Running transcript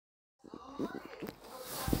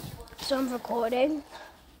so I'm recording.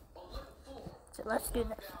 So let's do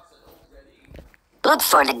this. Look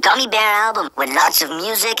for the Gummy Bear album with lots of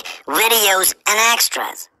music, videos, and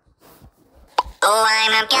extras. Oh,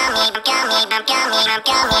 I'm a gummy, gummy, gummy,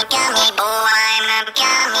 gummy, gummy. Oh, I'm a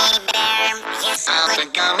gummy bear. Yes, I'm a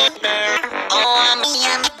gummy bear. Oh, I'm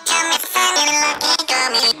a gummy, funny, lucky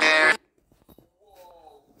gummy bear.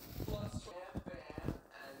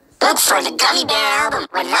 Look for the Gummy Bear album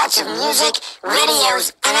with lots of music,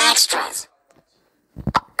 videos, and extras.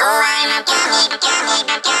 Oh, I'm a gummy, gummy,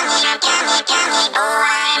 gummy, gummy, gummy. Oh,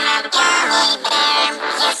 I'm a gummy bear.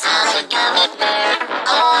 Yes, I'm a gummy bear.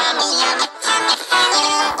 Oh, I'm a yummy, funny,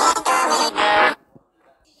 lucky gummy bear.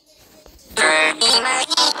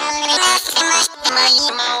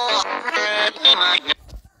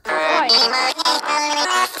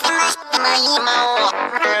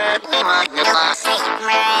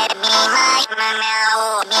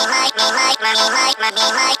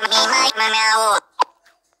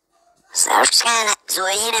 Sana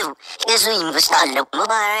zoeiro, Jesus gostalo,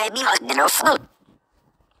 mobile, be like the no. Sana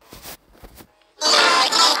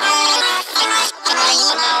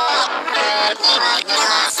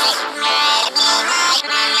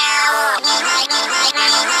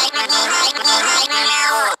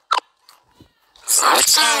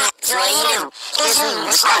zoeiro, Jesus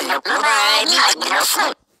gostalo, mobile, be like the no.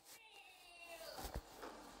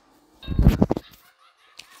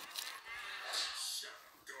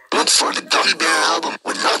 Look for the Gummy Bear album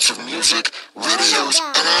with lots of music, videos,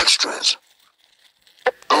 and extras.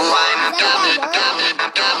 Oh, I'm a gummy, gummy,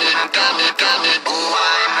 gummy, gummy, gummy. Oh,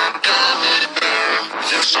 I'm a gummy bear.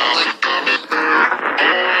 Yes, I'm a gummy bear.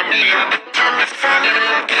 Oh, I'm a gummy, funny,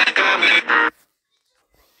 lucky gummy bear.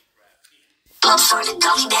 Look for the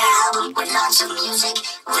Gummy Bear album with lots of music,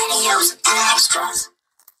 videos, and extras.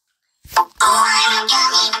 Oh, I'm a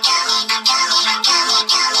gummy, gummy, gummy, gummy,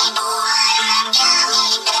 gummy. Oh, I'm a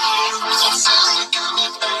gummy bear. Yes, I'm a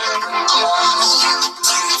gummy bear. Oh, I'm a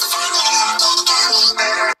gummy, funny, lucky gummy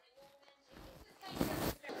bear.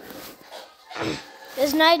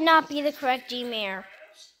 This might not be the correct Gmail.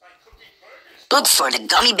 Look for the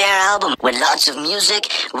Gummy Bear album with lots of music,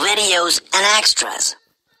 videos, and extras.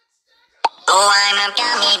 Oh, I'm a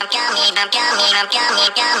gummy, gummy, gummy, gummy,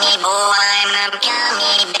 gummy. Oh, I'm a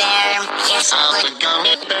gummy bear. Yes, I'm a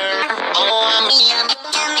gummy bear. Oh, I'm a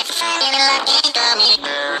gummy, funny, lucky gummy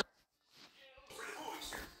bear.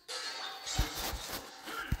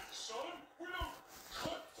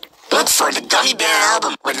 Look for the Gummy Bear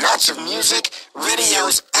album with lots of music,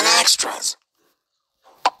 videos, and extras.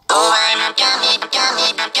 Oh, I'm a gummy,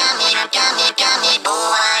 gummy, gummy, gummy, gummy.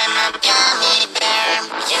 Oh, I'm a gummy bear.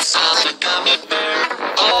 Yes, I'm a gummy bear.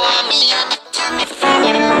 Oh, I'm a gummy,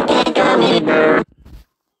 funny, lucky gummy bear.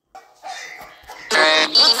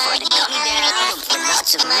 Look for the Gummy Bear album with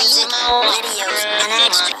lots of music, videos, and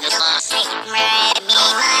extras.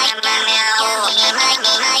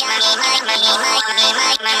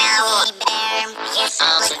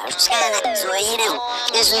 Sana zoeiro,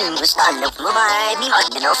 Jesus gostalo, mobile, be like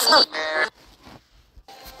the no.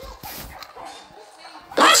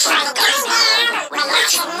 Look for the Gummy Bear album with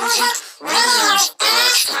lots of music, videos, and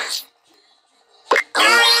extras.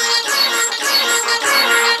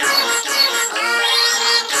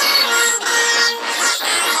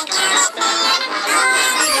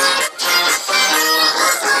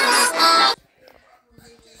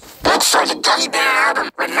 Look for the Gummy Bear album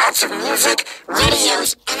with lots of music,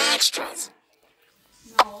 videos, and extras.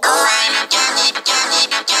 Oh, I'm a gummy, gummy,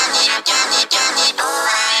 gummy, gummy, gummy. Oh,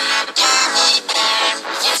 I'm a gummy bear.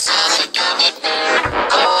 Yes, I'm a gummy bear.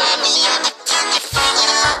 Oh, I'm a gummy, funny,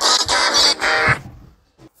 lucky gummy bear.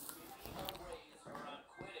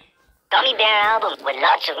 Gummy Bear album with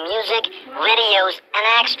lots of music, videos, and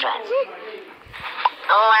extras.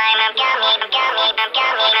 Oh, I'm a gummy, gummy,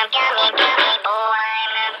 gummy, gummy, gummy. Oh,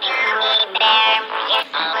 I'm a gummy bear. Yes,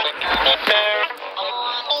 I'm a gummy bear. Oh,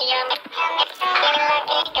 I'm a gummy, funny,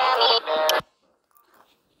 lucky gummy bear.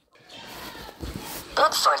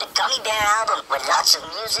 Look for the Gummy Bear album with lots of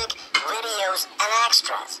music, videos, and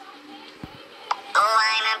extras. Oh,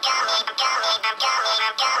 I'm a gummy, gummy, gummy,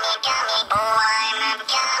 gummy, gummy. Oh, I'm a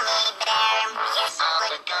gummy bear. Yes, I'm a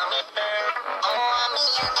gummy bear. Oh, I'm a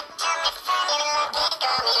gummy, funny, lucky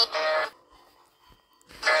gummy bear.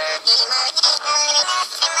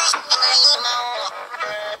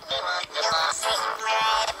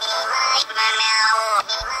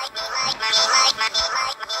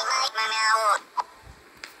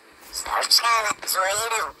 Sana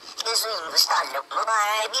zoeiro, Jesus gostalo,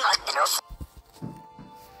 mobile, be like the no.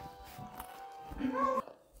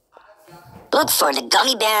 Look for the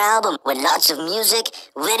Gummy Bear album with lots of music,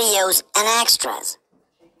 videos, and extras.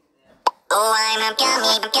 Oh, I'm a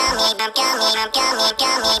gummy, gummy, gummy, gummy,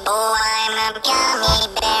 gummy. Oh, I'm a gummy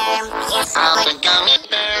bear. Yes, I'm a gummy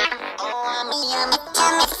bear. Oh, I'm a yummy,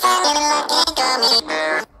 yummy, funny, lucky gummy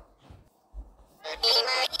bear.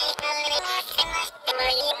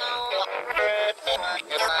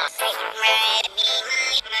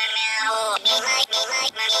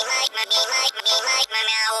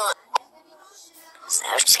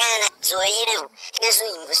 Sana soyunu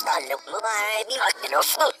yazayım ısrarlık mübarek bir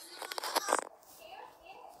makinofon.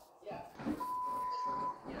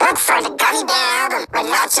 Look for the Gummy Bear album with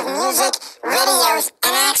lots of music, videos,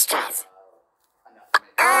 and extras.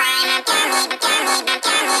 Oh, I'm a gummy, gummy,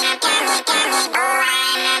 gummy, gummy, gummy. Oh,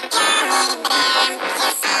 I'm a gummy bear.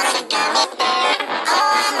 Yes, I'm a gummy bear.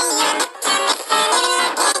 Oh, I'm a yummy, yummy, funny,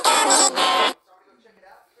 lucky gummy bear.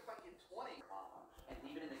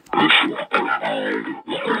 Yes, I'm a gummy bear.